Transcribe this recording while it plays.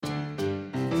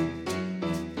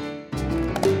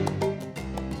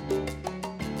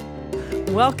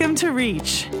Welcome to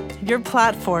Reach, your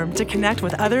platform to connect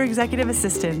with other executive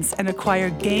assistants and acquire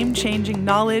game-changing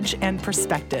knowledge and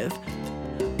perspective.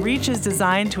 Reach is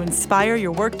designed to inspire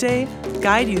your workday,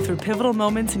 guide you through pivotal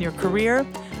moments in your career,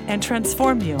 and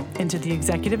transform you into the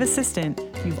executive assistant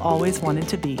you've always wanted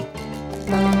to be.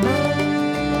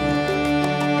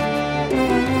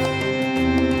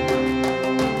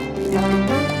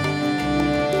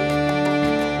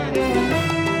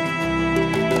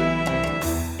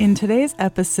 In today's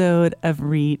episode of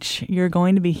Reach, you're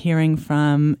going to be hearing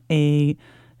from a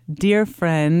dear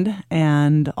friend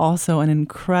and also an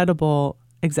incredible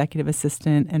executive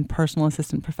assistant and personal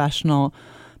assistant professional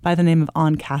by the name of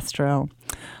An Castro.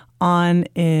 An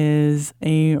is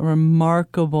a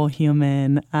remarkable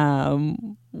human.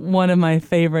 One of my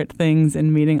favorite things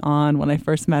in meeting An when I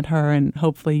first met her, and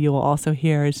hopefully you will also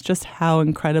hear, is just how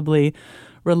incredibly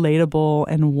relatable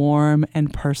and warm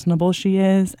and personable she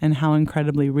is, and how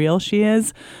incredibly real she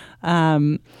is.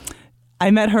 I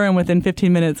met her and within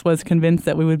 15 minutes was convinced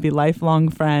that we would be lifelong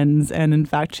friends. And in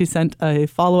fact, she sent a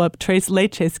follow-up tres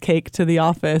leches cake to the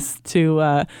office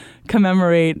to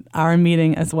commemorate our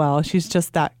meeting as well. She's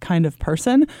just that kind of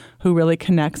person who really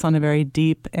connects on a very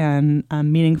deep and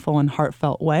meaningful and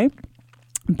heartfelt way.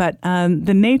 But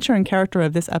the nature and character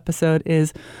of this episode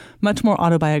is much more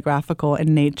autobiographical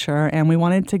in nature, and we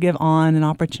wanted to give An an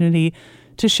opportunity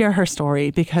to share her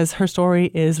story because her story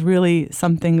is really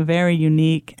something very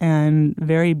unique and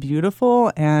very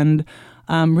beautiful and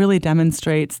really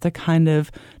demonstrates the kind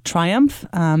of triumph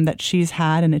that she's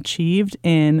had and achieved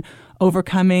in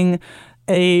overcoming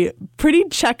a pretty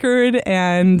checkered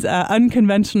and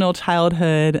unconventional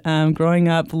childhood, growing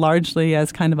up largely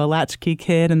as kind of a latchkey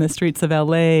kid in the streets of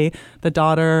LA, the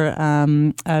daughter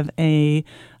of a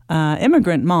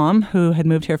immigrant mom who had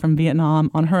moved here from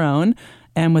Vietnam on her own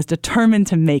and was determined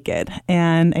to make it.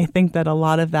 And I think that a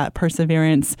lot of that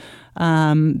perseverance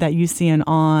that you see in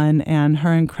An and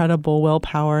her incredible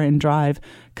willpower and drive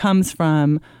comes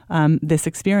from this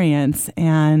experience.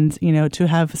 And, you know, to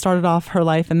have started off her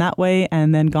life in that way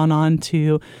and then gone on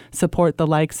to support the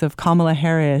likes of Kamala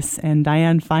Harris and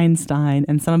Dianne Feinstein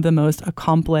and some of the most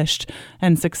accomplished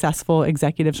and successful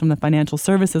executives from the financial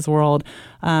services world,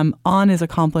 An has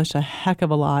accomplished a heck of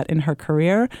a lot in her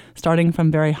career, starting from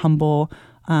a very humble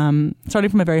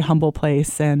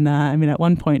place. And at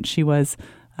one point she was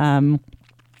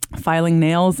filing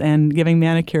nails and giving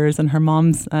manicures in her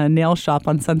mom's nail shop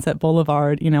on Sunset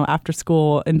Boulevard, after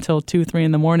school until 2, 3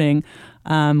 in the morning,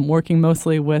 working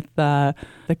mostly with the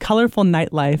colorful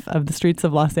nightlife of the streets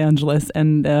of Los Angeles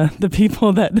and the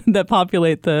people that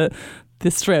populate the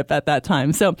strip at that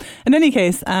time. So in any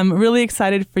case, I'm really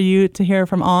excited for you to hear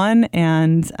from An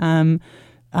and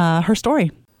her story.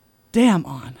 Damn,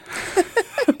 An.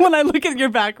 When I look at your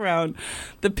background,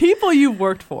 the people you've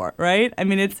worked for, right? I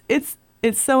mean, it's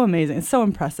so amazing. It's so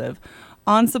impressive.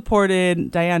 An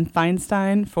supported Dianne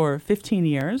Feinstein for 15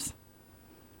 years,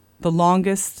 the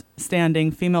longest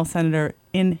standing female senator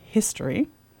in history.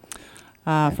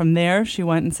 From there, she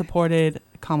went and supported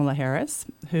Kamala Harris,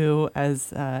 who,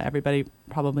 as everybody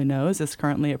probably knows, is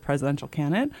currently a presidential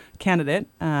candidate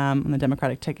on the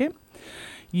Democratic ticket.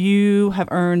 You have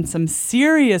earned some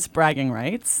serious bragging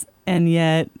rights and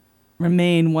yet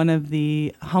remain one of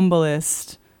the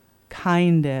humblest,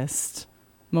 kindest,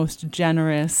 most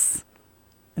generous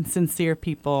and sincere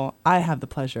people I have the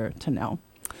pleasure to know.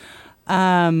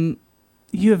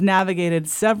 You have navigated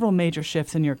several major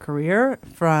shifts in your career,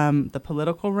 from the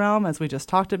political realm, as we just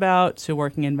talked about, to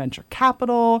working in venture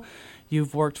capital.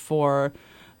 You've worked for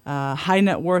high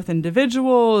net worth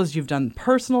individuals. You've done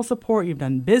personal support. You've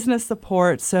done business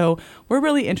support. So we're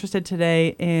really interested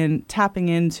today in tapping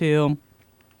into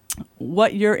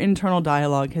what your internal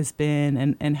dialogue has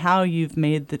been and how you've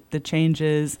made the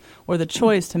changes or the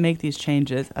choice to make these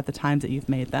changes at the times that you've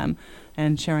made them,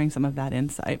 and sharing some of that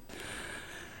insight.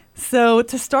 So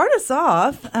to start us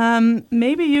off,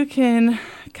 maybe you can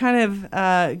kind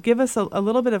of give us a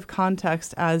little bit of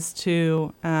context as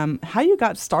to how you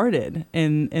got started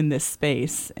in this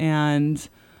space, and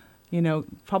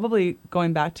probably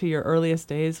going back to your earliest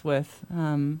days with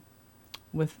Dianne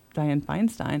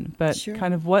Feinstein, but Sure.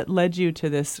 Kind of what led you to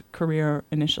this career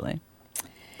initially?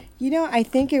 I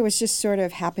think it was just sort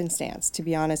of happenstance, to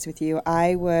be honest with you.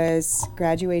 I was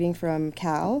graduating from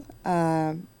Cal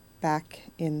back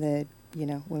in the,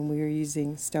 when we were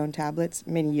using stone tablets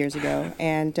many years ago.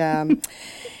 And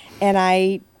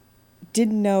I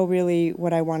didn't know really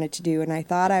what I wanted to do. And I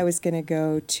thought I was going to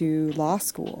go to law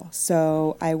school.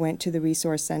 So I went to the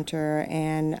Resource Center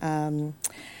and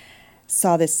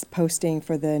saw this posting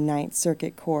for the Ninth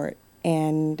Circuit Court.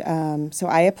 And so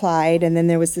I applied, and then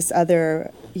there was this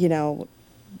other,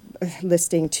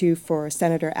 listing too for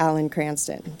Senator Alan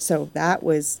Cranston. So that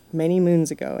was many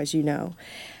moons ago, as you know.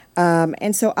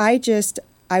 And so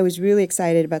I was really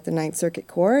excited about the Ninth Circuit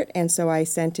Court, and so I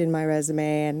sent in my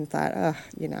resume and thought,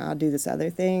 I'll do this other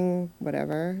thing,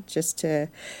 whatever, just to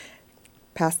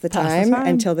pass the time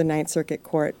until the Ninth Circuit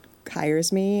Court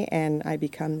hires me and I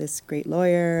become this great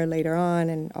lawyer later on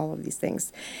and all of these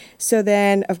things. So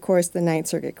then, of course, the Ninth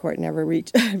Circuit Court never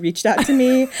reached out to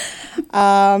me.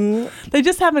 They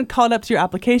just haven't caught up to your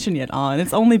application yet,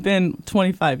 It's only been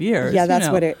 25 years. Yeah, that's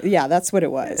what it was. That's what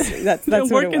it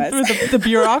was. Working through the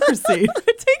bureaucracy.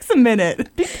 It takes a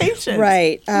minute. Be patient.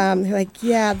 Right. They're like,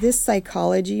 this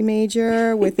psychology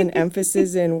major with an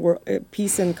emphasis in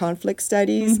peace and conflict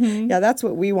studies. Mm-hmm. Yeah, that's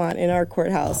what we want in our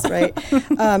courthouse, right?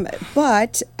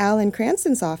 But Alan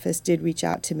Cranston's office did reach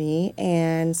out to me,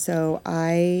 and so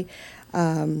I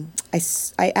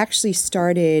actually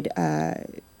started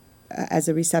as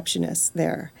a receptionist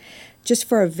there, just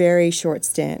for a very short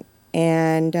stint,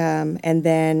 and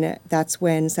then that's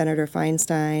when Senator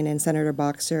Feinstein and Senator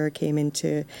Boxer came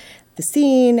into the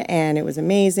scene, and it was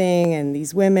amazing, and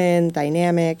these women,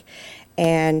 dynamic,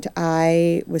 and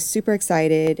I was super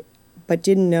excited, but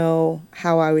didn't know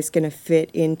how I was going to fit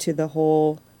into the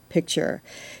whole picture.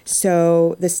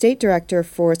 So the state director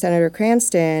for Senator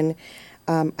Cranston,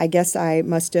 I guess I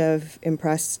must have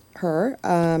impressed her,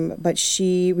 but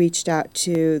she reached out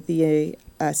to the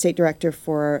state director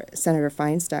for Senator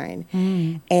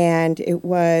Feinstein. And it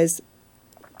was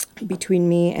between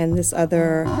me and this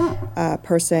other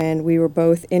person. We were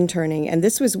both interning. And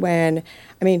this was when,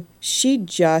 she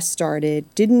just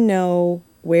started, didn't know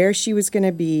where she was going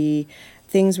to be.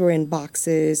 Things were in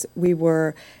boxes. We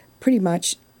were pretty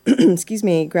much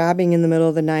grabbing in the middle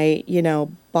of the night,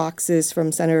 boxes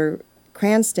from Senator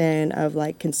Cranston of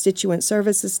like constituent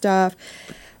services stuff,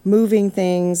 moving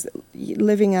things,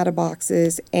 living out of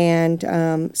boxes.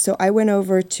 And so I went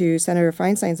over to Senator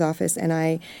Feinstein's office,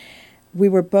 and we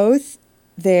were both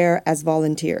there as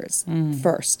volunteers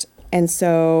first. And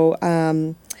so,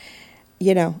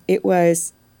 it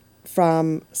was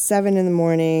from 7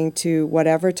 a.m. to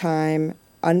whatever time,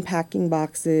 unpacking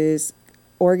boxes,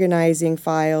 organizing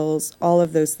files, all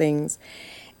of those things,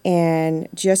 and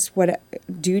just what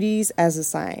duties as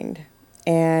assigned.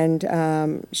 And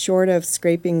short of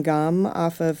scraping gum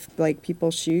off of like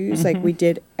people's shoes, like we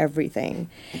did everything.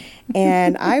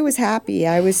 And I was happy.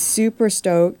 I was super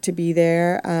stoked to be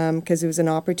there because it was an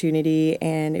opportunity,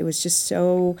 and it was just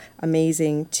so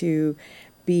amazing to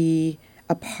be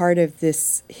a part of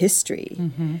this history.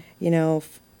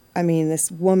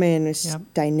 This woman is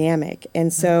dynamic.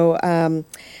 And so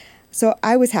so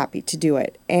I was happy to do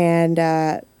it. And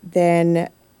then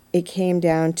it came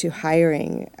down to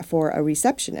hiring for a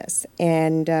receptionist.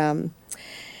 And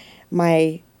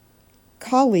my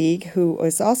colleague, who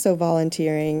was also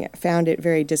volunteering, found it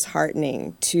very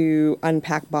disheartening to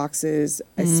unpack boxes,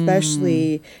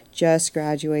 especially just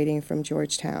graduating from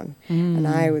Georgetown. And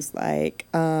I was like,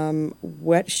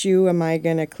 what shoe am I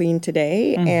going to clean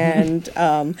today? And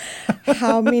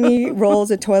how many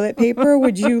rolls of toilet paper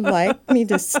would you like me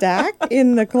to stack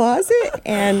in the closet?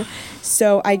 And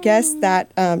so I guess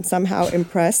that somehow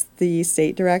impressed the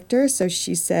state director. So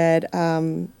she said,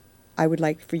 I would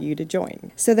like for you to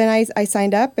join. So then I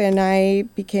signed up, and I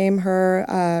became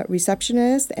her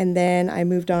receptionist, and then I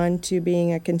moved on to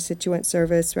being a constituent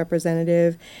service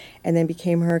representative, and then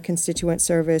became her constituent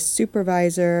service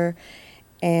supervisor.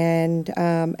 And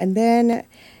then,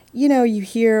 you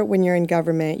hear when you're in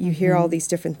government, you hear all these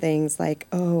different things like,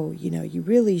 you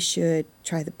really should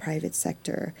try the private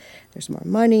sector. There's more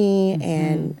money,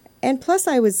 and plus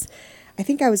I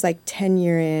think I was like 10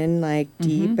 years in, like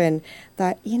deep, and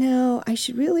thought, I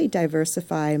should really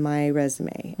diversify my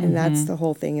resume. And that's the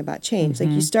whole thing about change. Like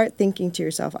you start thinking to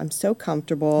yourself, I'm so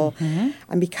comfortable.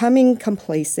 I'm becoming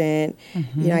complacent.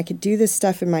 I could do this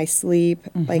stuff in my sleep.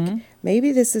 Like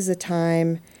maybe this is a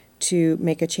time to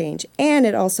make a change. And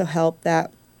it also helped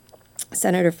that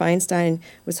Senator Feinstein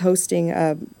was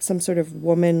hosting some sort of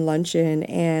woman luncheon,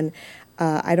 and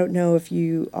I don't know if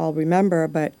you all remember,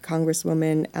 but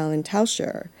Congresswoman Ellen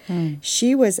Tauscher,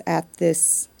 she was at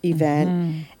this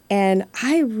event, and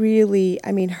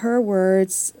her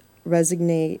words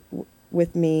resonate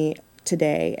with me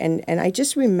today, and I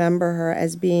just remember her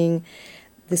as being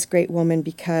this great woman,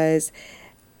 because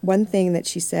one thing that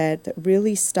she said that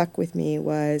really stuck with me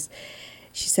was,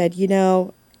 she said,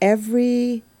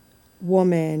 every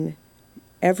woman,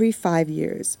 every 5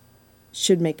 years,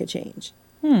 should make a change.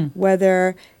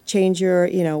 Whether change your,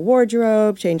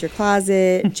 wardrobe, change your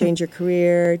closet, change your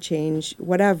career, change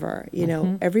whatever,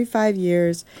 every 5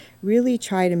 years, really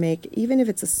try to make, even if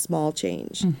it's a small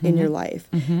change in your life,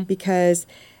 because,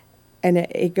 and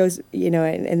it goes,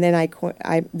 and then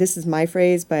I, this is my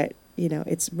phrase, but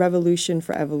it's revolution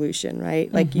for evolution,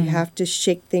 right? Like you have to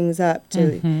shake things up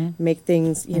to make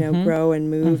things, grow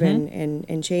and move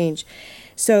and change.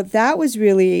 So that was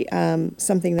really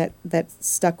something that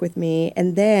stuck with me.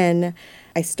 And then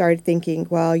I started thinking,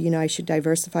 well, I should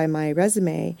diversify my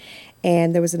resume.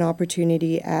 And there was an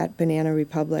opportunity at Banana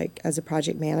Republic as a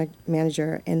project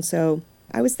manager. And so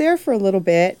I was there for a little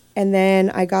bit. And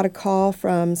then I got a call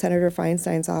from Senator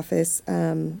Feinstein's office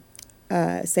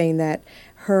saying that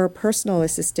her personal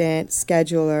assistant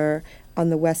scheduler on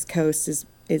the West Coast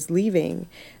is leaving.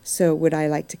 So would I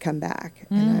like to come back?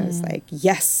 And I was like,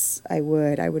 yes, I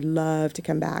would. I would love to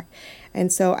come back.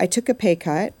 And so I took a pay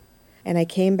cut and I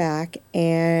came back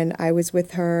and I was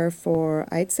with her for,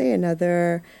 I'd say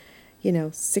another,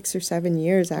 6 or 7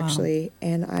 years actually. Wow.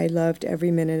 And I loved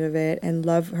every minute of it and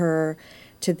love her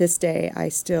to this day. I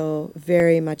still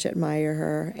very much admire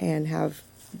her and have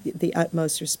the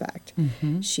utmost respect.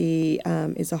 She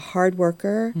is a hard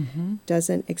worker,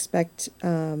 doesn't expect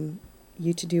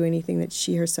you to do anything that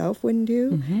she herself wouldn't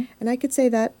do. And I could say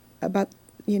that about,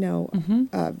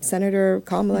 Senator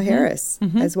Kamala Harris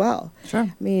as well. Sure.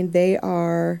 I mean, they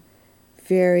are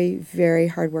very, very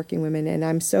hardworking women. And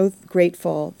I'm so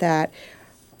grateful that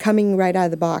coming right out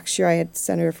of the box, sure, I had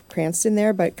Senator Cranston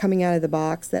there, but coming out of the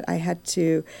box that I had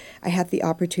the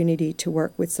opportunity to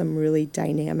work with some really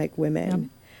dynamic women. Yep.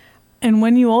 And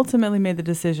when you ultimately made the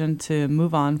decision to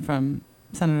move on from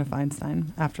Senator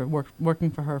Feinstein after working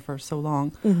for her for so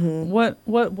long, what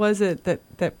was it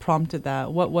that prompted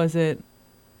that? What was it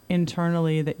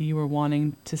internally that you were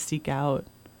wanting to seek out?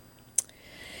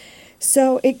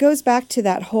 So it goes back to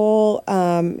that whole,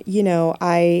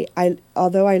 I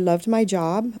although I loved my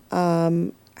job,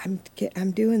 I'm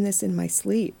doing this in my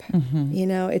sleep.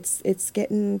 It's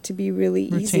getting to be really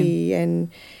routine.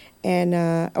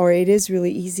 Easy or it is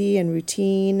really easy and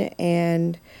routine,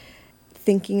 and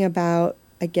thinking about,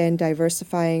 again,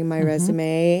 diversifying my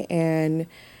resume and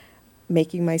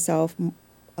making myself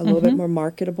a little bit more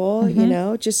marketable,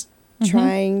 just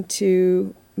trying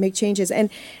to make changes.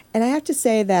 And I have to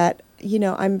say that,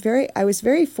 I was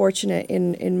very fortunate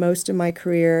in most of my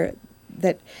career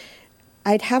that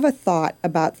I'd have a thought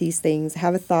about these things,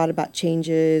 have a thought about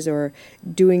changes or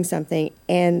doing something,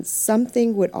 and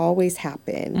something would always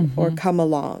happen or come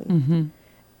along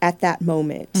at that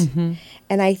moment.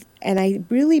 And I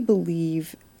really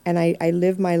believe, and I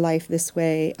live my life this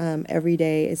way every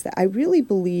day, is that I really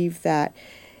believe that,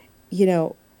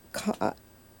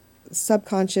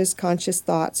 subconscious, conscious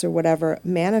thoughts or whatever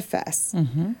manifests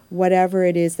whatever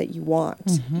it is that you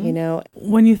want,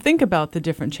 When you think about the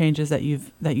different changes that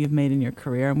you've made in your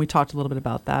career, and we talked a little bit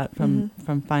about that from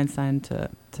Feinstein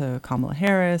to Kamala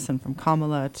Harris, and from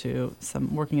Kamala to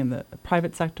some working in the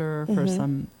private sector for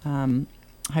some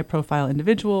high profile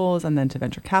individuals, and then to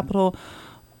venture capital.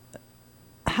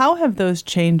 How have those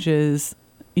changes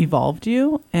evolved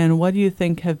you, and what do you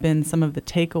think have been some of the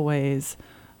takeaways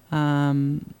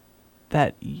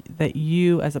that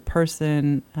you as a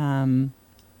person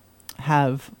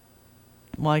have,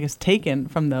 well, I guess, taken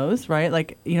from those, right?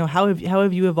 Like, how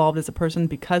have you evolved as a person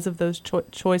because of those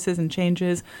choices and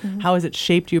changes? How has it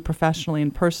shaped you professionally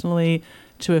and personally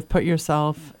to have put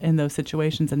yourself in those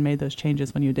situations and made those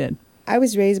changes when you did? I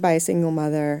was raised by a single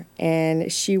mother, and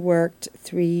she worked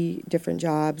 3 different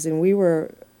jobs, and we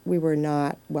were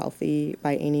not wealthy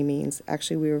by any means.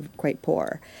 Actually, we were quite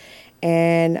poor.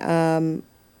 And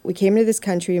we came to this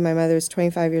country. My mother was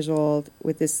 25 years old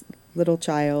with this little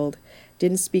child,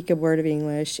 didn't speak a word of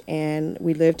English, and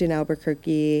we lived in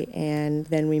Albuquerque, and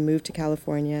then we moved to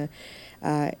California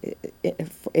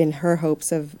in her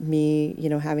hopes of me,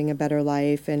 having a better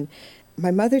life. And my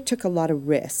mother took a lot of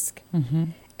risk,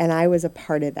 and I was a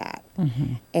part of that.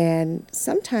 And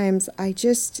sometimes I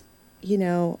just,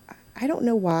 I don't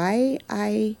know why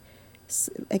I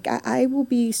will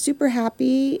be super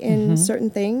happy in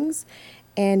certain things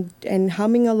and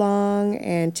humming along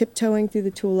and tiptoeing through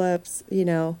the tulips,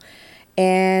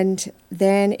 and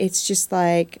then it's just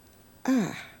like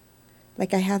I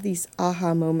have these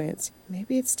aha moments.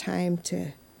 Maybe it's time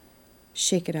to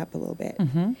shake it up a little bit.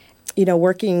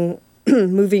 Working,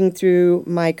 moving through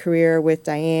my career with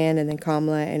Diane and then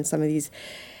Kamala and some of these,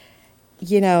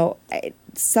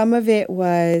 some of it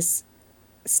was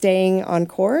staying on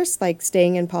course, like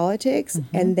staying in politics,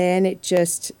 and then it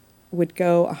just would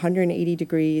go 180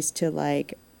 degrees to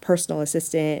like personal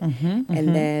assistant,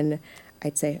 and then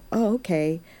I'd say, oh,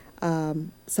 okay.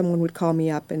 Someone would call me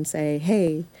up and say,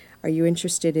 hey, are you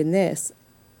interested in this?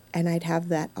 And I'd have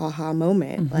that aha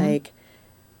moment, like,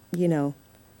 you know,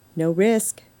 no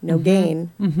risk, no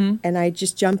gain, and I'd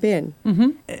just jump in.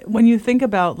 When you think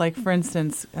about, like, for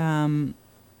instance,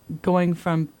 going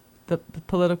from the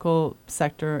political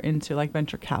sector into, like,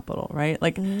 venture capital, right?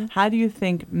 Like, how do you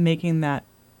think making that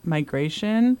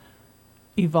migration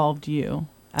evolved you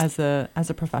as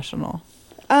a professional?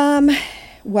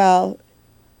 Well,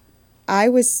 I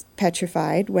was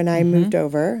petrified when I moved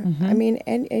over. I mean,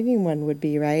 anyone would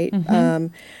be, right?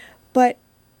 But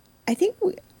I think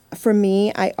for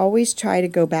me, I always try to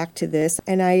go back to this.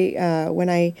 And when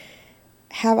I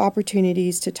have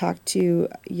opportunities to talk to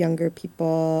younger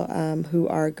people who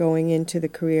are going into the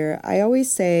career, I always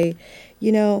say,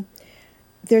 you know,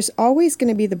 there's always going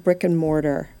to be the brick and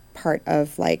mortar part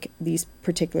of like these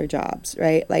particular jobs,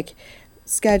 right? Like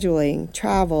scheduling,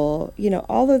 travel, you know,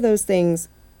 all of those things.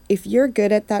 If you're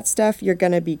good at that stuff, you're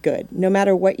going to be good no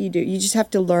matter what you do. You just have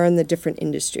to learn the different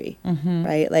industry,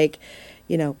 right? Like,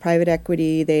 you know, private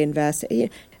equity, they invest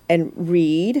and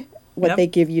read what they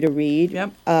give you to read.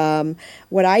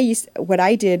 What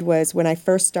I did was when I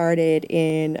first started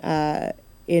in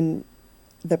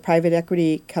the private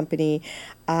equity company,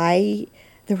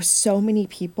 there were so many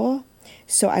people.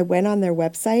 So I went on their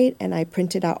website and I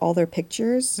printed out all their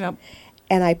pictures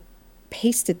and I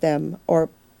pasted them or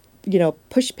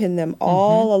push pin them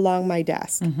all along my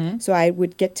desk. So I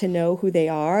would get to know who they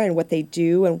are and what they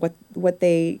do and what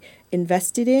they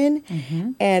invested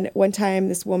in. And one time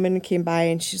this woman came by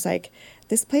and she's like,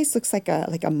 this place looks like a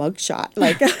mugshot,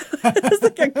 like it's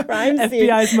like a crime scene.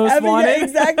 FBI's most wanted.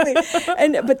 Exactly.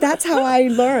 But that's how I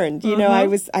learned. You know,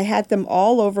 I had them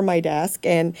all over my desk,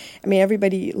 and I mean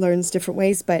everybody learns different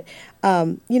ways. But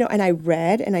and I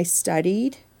read and I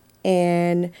studied,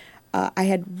 and I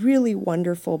had really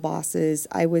wonderful bosses.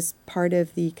 I was part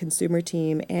of the consumer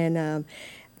team, and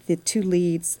the two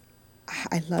leads,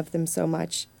 I love them so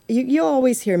much. You'll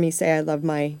always hear me say I love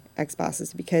my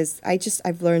ex-bosses because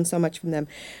I've learned so much from them.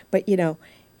 But,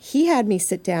 he had me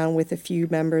sit down with a few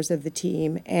members of the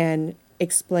team and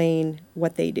explain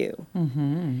what they do.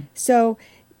 So,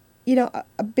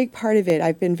 a big part of it,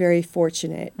 I've been very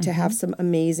fortunate to have some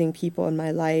amazing people in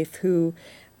my life who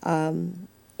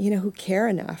who care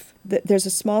enough. There's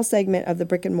a small segment of the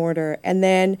brick and mortar, and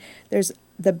then there's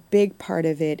the big part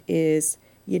of it is,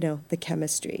 the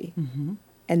chemistry.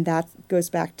 And that goes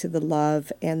back to the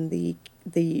love and the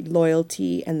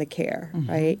loyalty and the care,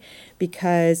 right?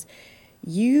 Because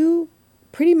you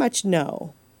pretty much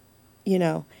know,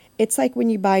 it's like when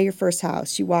you buy your first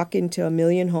house, you walk into a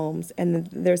million homes and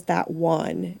there's that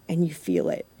one and you feel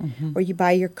it. Or you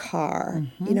buy your car,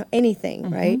 anything,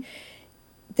 right?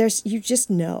 You just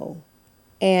know.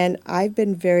 And I've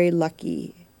been very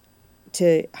lucky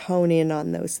to hone in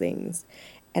on those things.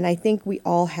 And I think we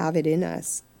all have it in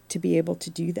us to be able to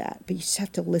do that. But you just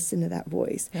have to listen to that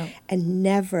voice and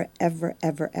never, ever,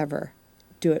 ever, ever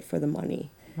do it for the money.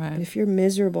 Right. But if you're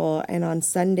miserable and on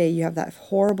Sunday you have that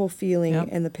horrible feeling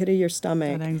in the pit of your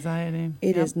stomach, that anxiety,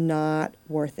 it is not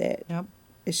worth it. Yep.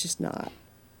 It's just not.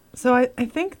 So I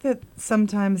think that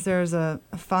sometimes there's a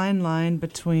fine line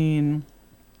between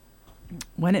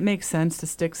when it makes sense to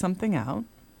stick something out,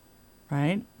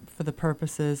 right, for the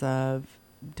purposes of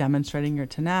demonstrating your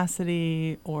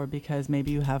tenacity, or because maybe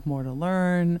you have more to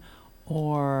learn,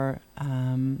 or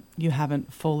you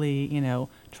haven't fully,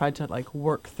 tried to like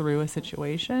work through a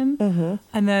situation.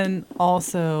 And then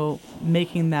also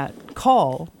making that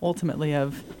call ultimately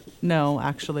of, no,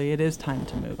 actually, it is time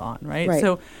to move on, right?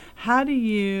 So how do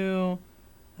you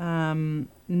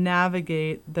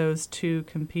navigate those two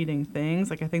competing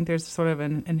things? Like, I think there's sort of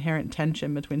an inherent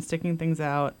tension between sticking things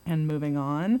out and moving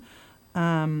on.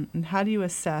 And how do you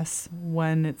assess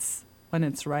when it's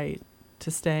right to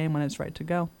stay and when it's right to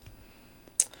go?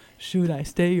 Should I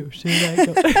stay or should I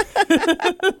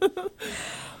go?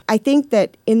 I think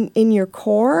that in your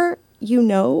core,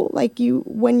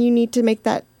 when you need to make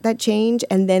that change,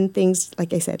 and then things,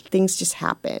 like I said, things just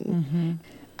happen.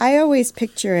 I always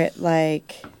picture it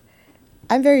like,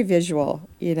 I'm very visual,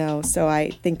 so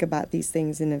I think about these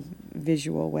things in a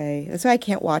visual way. That's why I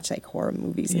can't watch like horror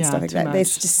movies and stuff like that. They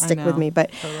just stick with me.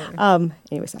 But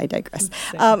anyways, I digress.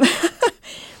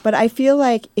 But I feel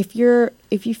like if you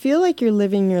feel like you're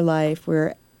living your life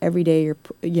where every day you're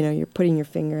putting your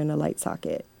finger in a light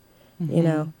socket,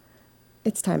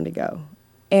 it's time to go.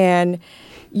 And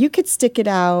you could stick it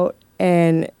out,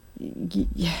 and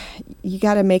you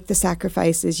got to make the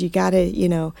sacrifices. You got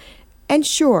to, and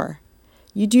sure,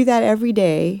 you do that every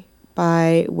day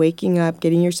by waking up,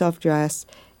 getting yourself dressed,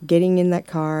 getting in that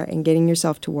car, and getting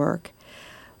yourself to work.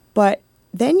 But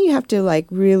then you have to like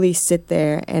really sit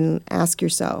there and ask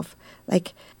yourself,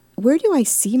 like, where do I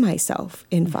see myself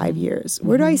in 5 years?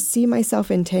 Where do I see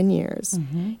myself in 10 years?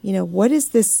 You know, what does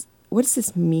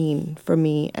this mean for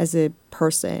me as a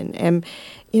person? And,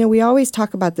 you know, we always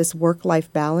talk about this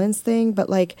work-life balance thing, but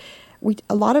like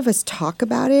a lot of us talk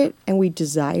about it and we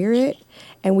desire it.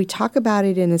 And we talk about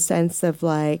it in a sense of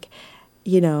like,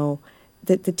 you know,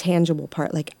 the tangible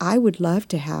part. Like, I would love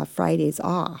to have Fridays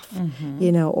off,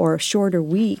 you know, or shorter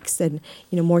weeks and,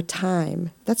 you know, more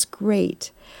time. That's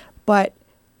great. But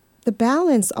the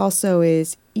balance also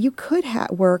is you could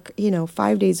work, you know,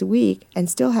 5 days a week and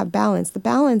still have balance. The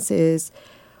balance is,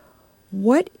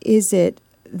 what is it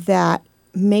that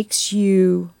makes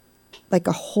you like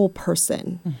a whole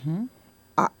person?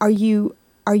 Are you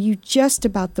just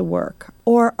about the work,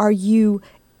 or are you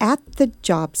at the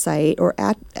job site or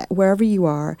at wherever you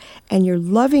are and you're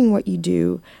loving what you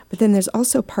do, but then there's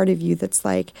also part of you that's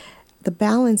like, the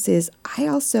balance is, I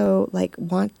also like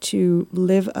want to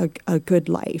live a good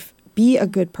life, be a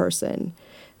good person,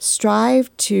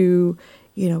 strive to,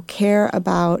 you know, care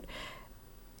about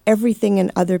everything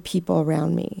and other people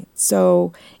around me.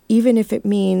 So even if it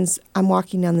means I'm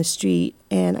walking down the street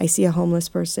and I see a homeless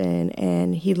person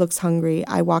and he looks hungry,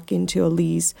 I walk into a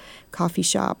Lee's coffee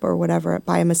shop or whatever,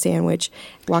 buy him a sandwich,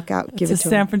 walk out, give it to him. It's a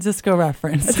San Francisco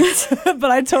reference, but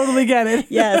I totally get it.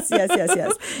 Yes.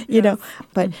 You know,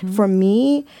 but for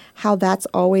me, how that's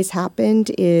always happened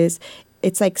is,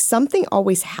 it's like something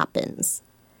always happens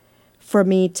for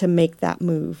me to make that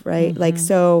move, right? Like,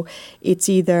 so it's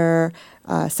either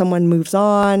someone moves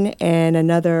on and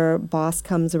another boss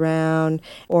comes around,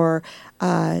 or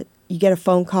you get a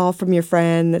phone call from your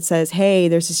friend that says, hey,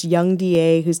 there's this young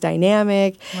DA who's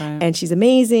dynamic and she's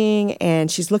amazing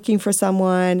and she's looking for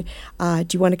someone. Do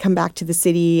you want to come back to the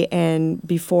city? And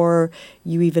before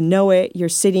you even know it, you're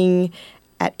sitting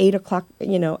at 8 o'clock,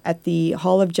 you know, at the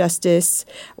Hall of Justice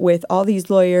with all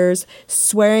these lawyers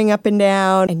swearing up and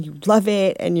down, and you love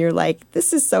it. And you're like,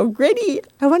 this is so gritty.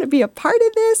 I want to be a part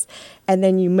of this. And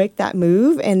then you make that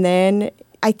move. And then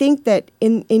I think that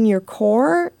in your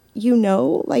core, you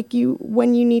know, like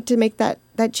when you need to make that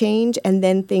change, and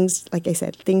then things, like I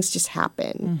said, things just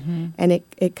happen and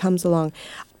it comes along.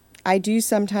 I do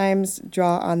sometimes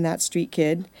draw on that street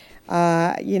kid.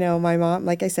 You know, my mom,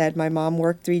 like I said, my mom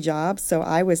worked 3 jobs, so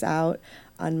I was out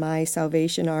on my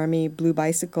Salvation Army blue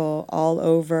bicycle all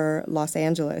over Los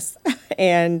Angeles,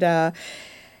 and didn't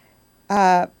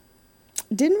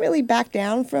really back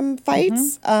down from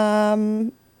fights.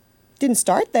 Didn't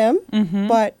start them,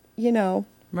 but you know,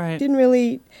 wasn't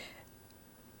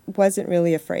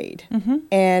really afraid.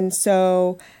 And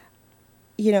so,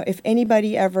 you know, if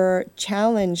anybody ever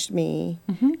challenged me,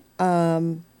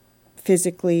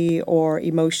 physically or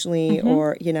emotionally,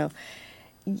 or, you know,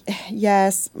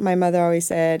 yes, my mother always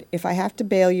said, if I have to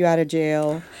bail you out of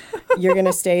jail, you're going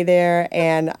to stay there,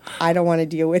 and I don't want to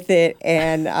deal with it,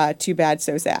 and too bad,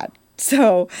 so sad.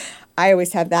 So I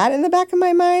always have that in the back of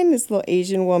my mind, this little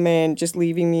Asian woman just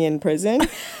leaving me in prison.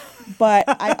 But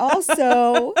I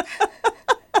also,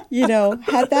 you know,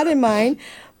 had that in mind.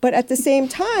 But at the same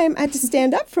time, I had to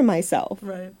stand up for myself.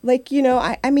 Right. Like, you know,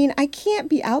 I mean, I can't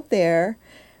be out there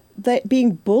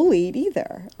being bullied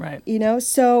either. Right. You know,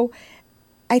 so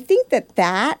I think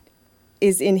that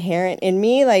is inherent in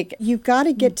me. Like, you've got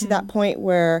to get to that point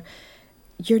where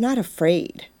you're not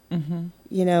afraid,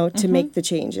 you know, to make the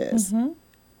changes.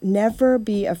 Never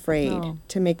be afraid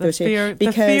to make those changes.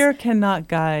 Because the fear cannot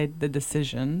guide the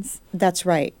decisions. That's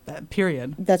right.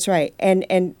 Period. That's right.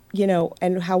 And you know,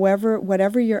 and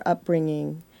whatever your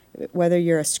upbringing, whether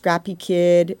you're a scrappy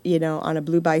kid, you know, on a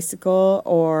blue bicycle,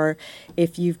 or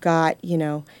if you've got, you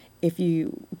know, if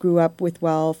you grew up with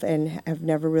wealth and have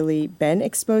never really been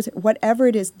exposed, whatever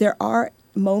it is, there are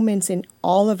moments in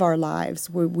all of our lives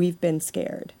where we've been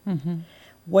scared.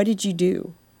 What did you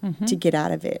do to get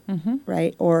out of it,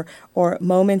 right? Or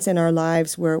moments in our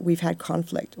lives where we've had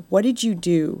conflict. What did you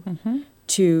do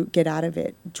to get out of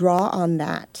it? Draw on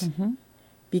that,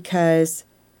 because,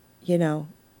 you know,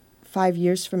 5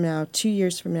 years from now, 2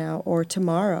 years from now, or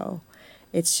tomorrow,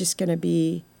 it's just going to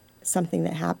be something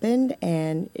that happened.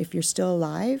 And if you're still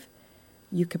alive,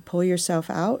 you could pull yourself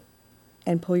out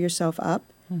and pull yourself up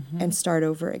and start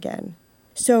over again.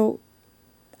 So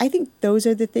I think those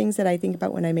are the things that I think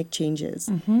about when I make changes.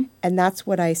 And that's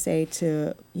what I say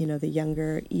to, you know, the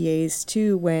younger EAs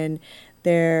too, when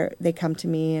they come to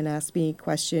me and ask me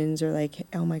questions, or like,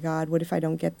 oh my God, what if I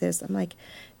don't get this? I'm like,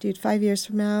 dude, 5 years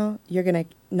from now, you're going to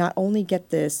not only get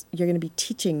this, you're going to be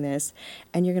teaching this,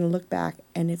 and you're going to look back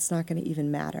and it's not going to even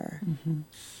matter.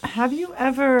 Have you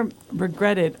ever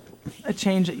regretted a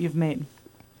change that you've made?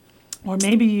 Or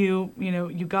maybe you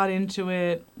got into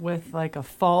it with like a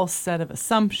false set of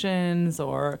assumptions,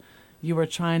 or you were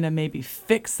trying to maybe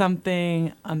fix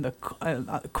something on the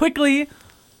quickly,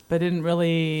 but didn't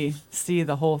really see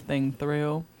the whole thing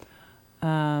through.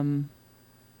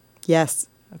 Yes.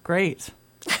 Great.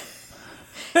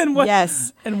 And what?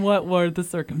 Yes. And what were the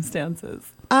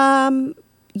circumstances? I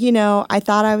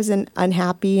thought I was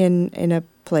unhappy in a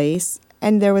place,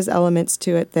 and there was elements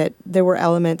to it there were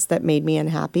elements that made me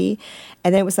unhappy,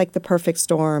 and then it was like the perfect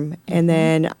storm. And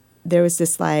then there was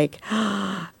this like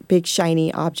big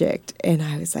shiny object, and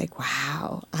I was like,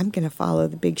 wow, I'm gonna follow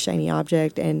the big shiny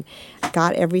object, and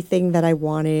got everything that I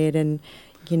wanted, and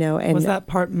and was that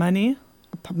part money?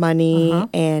 Money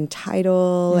and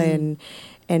title and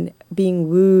being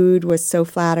wooed was so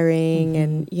flattering,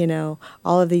 and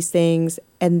all of these things.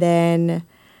 And then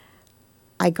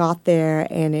I got there,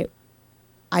 and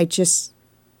I just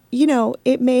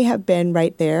it may have been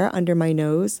right there under my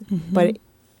nose, but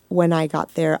when I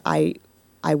got there, I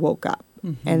woke up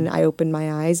and I opened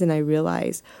my eyes and I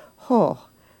realized, oh,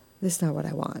 this is not what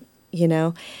I want,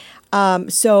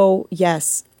 so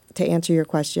yes, to answer your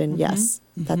question, yes,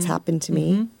 that's happened to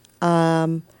me.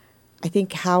 I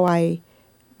think how I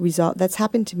resolve, that's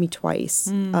happened to me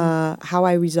twice. How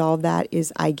I resolve that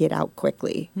is I get out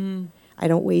quickly. I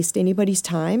don't waste anybody's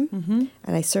time,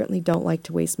 and I certainly don't like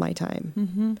to waste my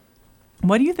time.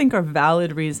 What do you think are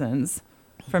valid reasons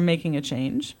for making a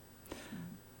change?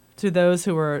 To those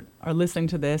who are listening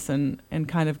to this and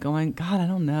kind of going, God, I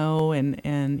don't know, and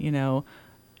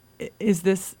is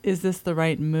this the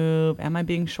right move? Am I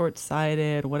being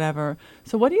short-sighted? Whatever.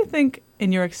 So what do you think,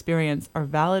 in your experience, are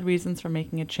valid reasons for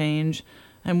making a change?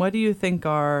 And what do you think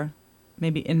are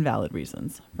maybe invalid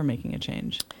reasons for making a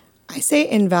change? I say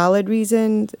invalid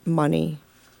reasons, money.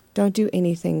 Don't do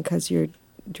anything because you're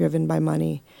driven by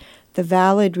money. The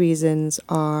valid reasons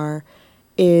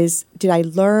did I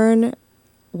learn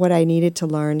what I needed to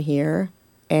learn here?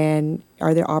 And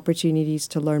are there opportunities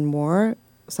to learn more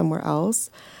somewhere else?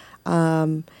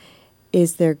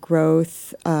 Is there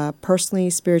growth personally,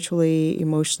 spiritually,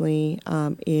 emotionally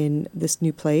in this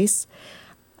new place?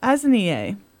 As an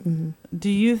EA, do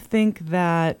you think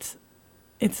that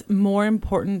it's more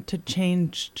important to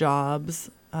change jobs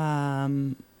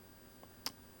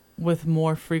with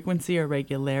more frequency or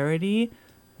regularity?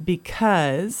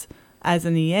 Because as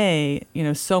an EA,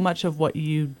 so much of what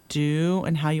you do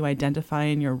and how you identify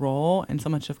in your role and so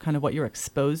much of kind of what you're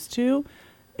exposed to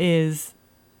is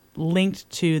linked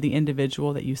to the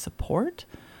individual that you support?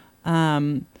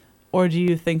 Or do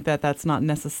you think that that's not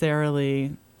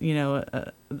necessarily,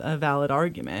 a valid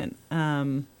argument?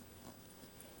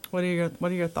 What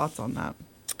are your thoughts on that?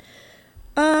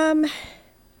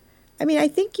 I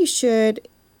think you should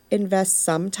invest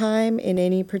some time in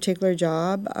any particular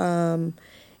job.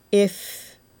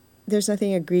 If there's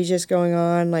nothing egregious going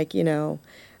on,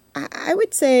 I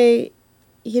would say,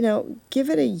 give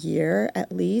it a year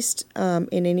at least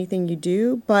in anything you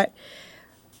do. But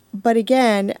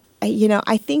again,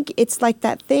 I think it's like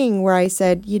that thing where I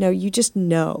said, you just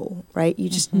know, right? You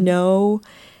just know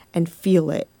and feel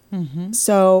it.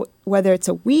 So whether it's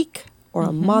a week or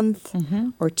a month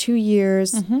or 2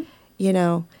 years,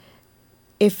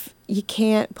 if you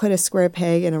can't put a square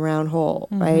peg in a round hole,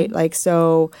 right?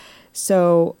 So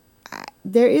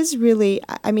there is really,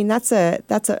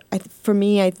 for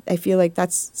me, I feel like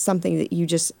that's something that you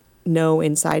just know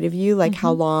inside of you, like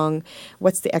how long,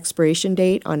 what's the expiration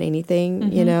date on anything,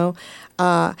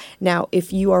 Now,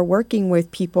 if you are working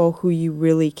with people who you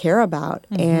really care about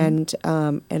and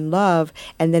love,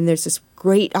 and then there's this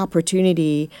great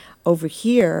opportunity over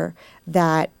here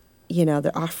that,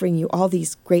 they're offering you all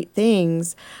these great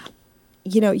things,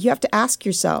 you have to ask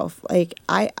yourself,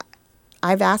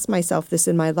 I've asked myself this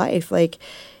in my life,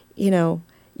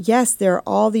 yes, there are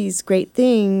all these great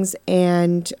things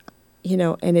and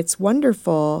it's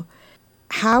wonderful.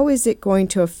 How is it going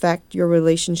to affect your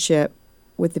relationship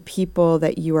with the people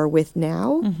that you are with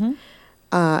now?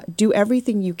 Do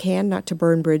everything you can not to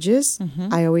burn bridges.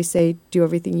 I always say do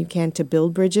everything you can to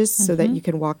build bridges so that you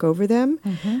can walk over them.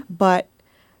 But,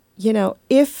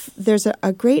 if there's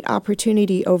a great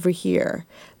opportunity over here,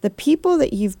 the people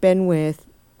that you've been with,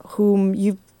 whom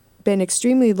you've been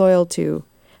extremely loyal to,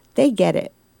 they get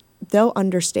it. They'll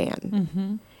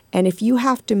understand. And if you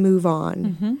have to move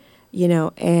on,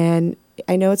 and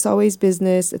I know it's always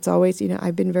business. It's always,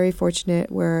 I've been very fortunate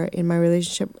where in my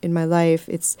relationship, in my life,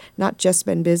 it's not just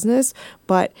been business,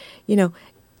 but,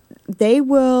 they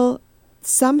will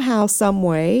somehow, some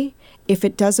way, if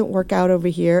it doesn't work out over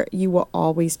here, you will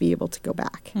always be able to go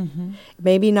back.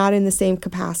 Maybe not in the same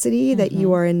capacity that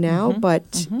you are in now,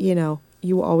 but,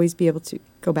 you will always be able to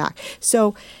go back.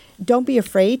 So don't be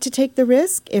afraid to take the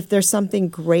risk if there's something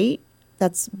great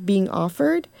that's being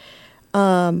offered.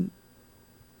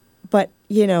 But,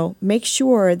 you know, make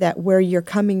sure that where you're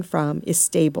coming from is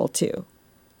stable too.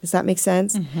 Does that make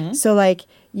sense? Mm-hmm. So like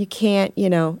you can't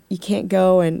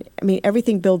go and, I mean,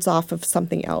 everything builds off of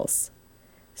something else.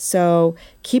 So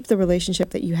keep the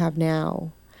relationship that you have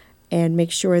now and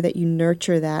make sure that you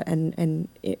nurture that and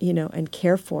you know, and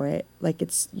care for it like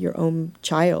it's your own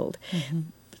child. Mm-hmm.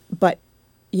 But,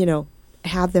 you know,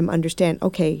 have them understand,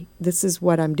 okay, this is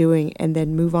what I'm doing, and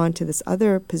then move on to this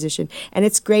other position. And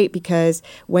it's great because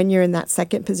when you're in that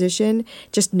second position,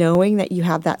 just knowing that you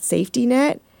have that safety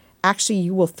net, actually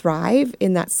you will thrive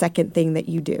in that second thing that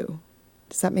you do.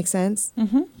 Does that make sense?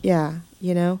 Mm-hmm. Yeah,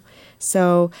 you know.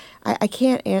 So I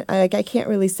can't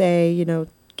really say, you know,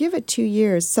 give it 2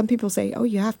 years. Some people say, oh,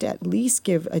 you have to at least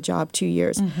give a job 2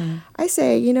 years. Mm-hmm. I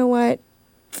say, you know what?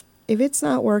 If it's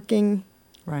not working,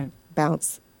 Right.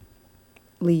 bounce.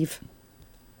 Leave.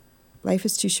 Life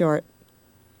is too short.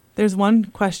 There's one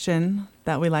question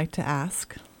that we like to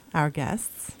ask our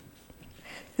guests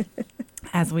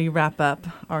as we wrap up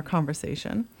our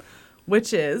conversation,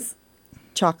 which is,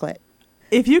 Chocolate.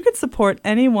 if you could support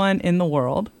anyone in the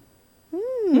world,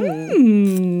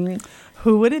 who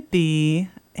would it be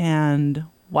and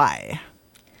why?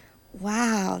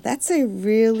 Wow, that's a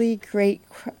really great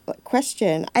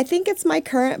question. I think it's my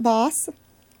current boss.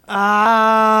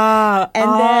 And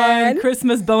then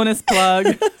Christmas bonus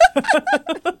plug.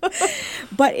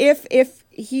 But if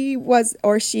he was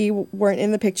or she weren't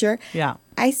in the picture, Yeah.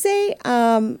 I say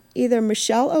either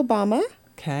Michelle Obama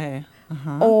Okay.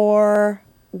 or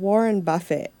Warren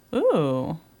Buffett.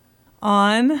 Ooh.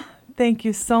 Thank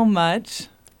you so much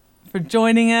for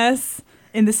joining us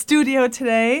in the studio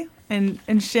today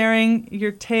and sharing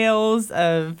your tales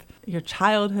of your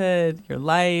childhood, your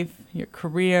life, your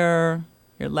career,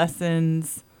 your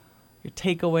lessons, your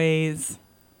takeaways.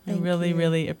 I really,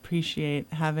 really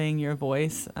appreciate having your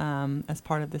voice as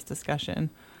part of this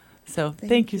discussion. So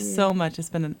thank you so much.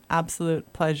 It's been an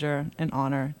absolute pleasure and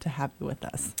honor to have you with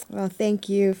us. Well, thank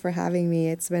you for having me.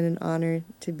 It's been an honor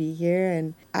to be here,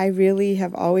 and I really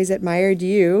have always admired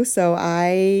you. So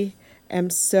I am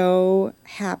so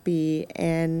happy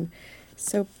and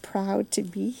so proud to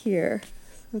be here.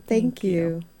 So thank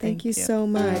you. Thank you so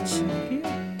much. Thank you.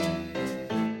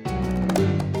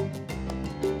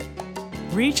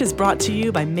 Reach is brought to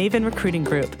you by Maven Recruiting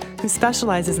Group, who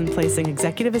specializes in placing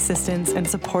executive assistants and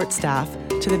support staff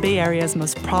to the Bay Area's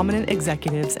most prominent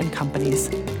executives and companies.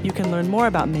 You can learn more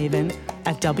about Maven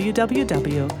at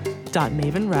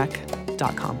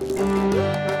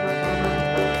www.mavenrec.com.